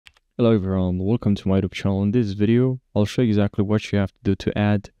Hello everyone, welcome to my YouTube channel. In this video, I'll show you exactly what you have to do to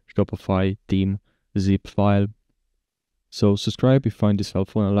add Shopify theme zip file. So subscribe if you find this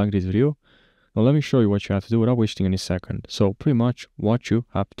helpful and like this video. Now let me show you what you have to do without wasting any second. So pretty much what you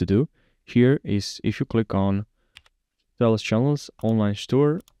have to do here is if you click on Sales Channels, Online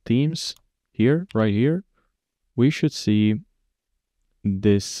Store, Themes, here, right here, we should see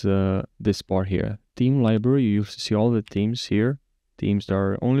this part here. Theme library, you see all the themes here. Themes that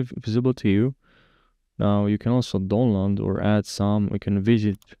are only visible to you. Now you can also download or add some. We can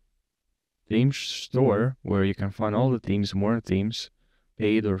visit theme store where you can find all the themes, more themes,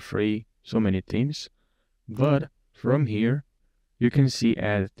 paid or free, so many themes. But from here you can see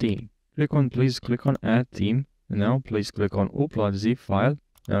add theme. Please click on add theme. And now please click on upload zip file.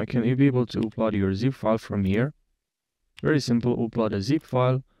 Now you'll be able to upload your zip file from here. Very simple, upload a zip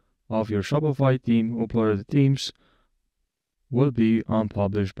file of your Shopify theme, upload the themes. Will be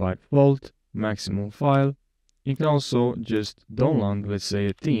unpublished by default, maximum file. You can also just download, let's say,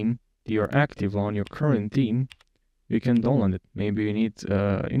 a theme that you're active on, your current theme. You can download it. Maybe you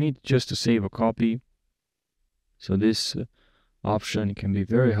need just to save a copy. So this option can be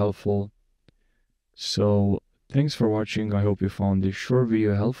very helpful. So thanks for watching. I hope you found this short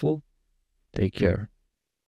video helpful. Take care.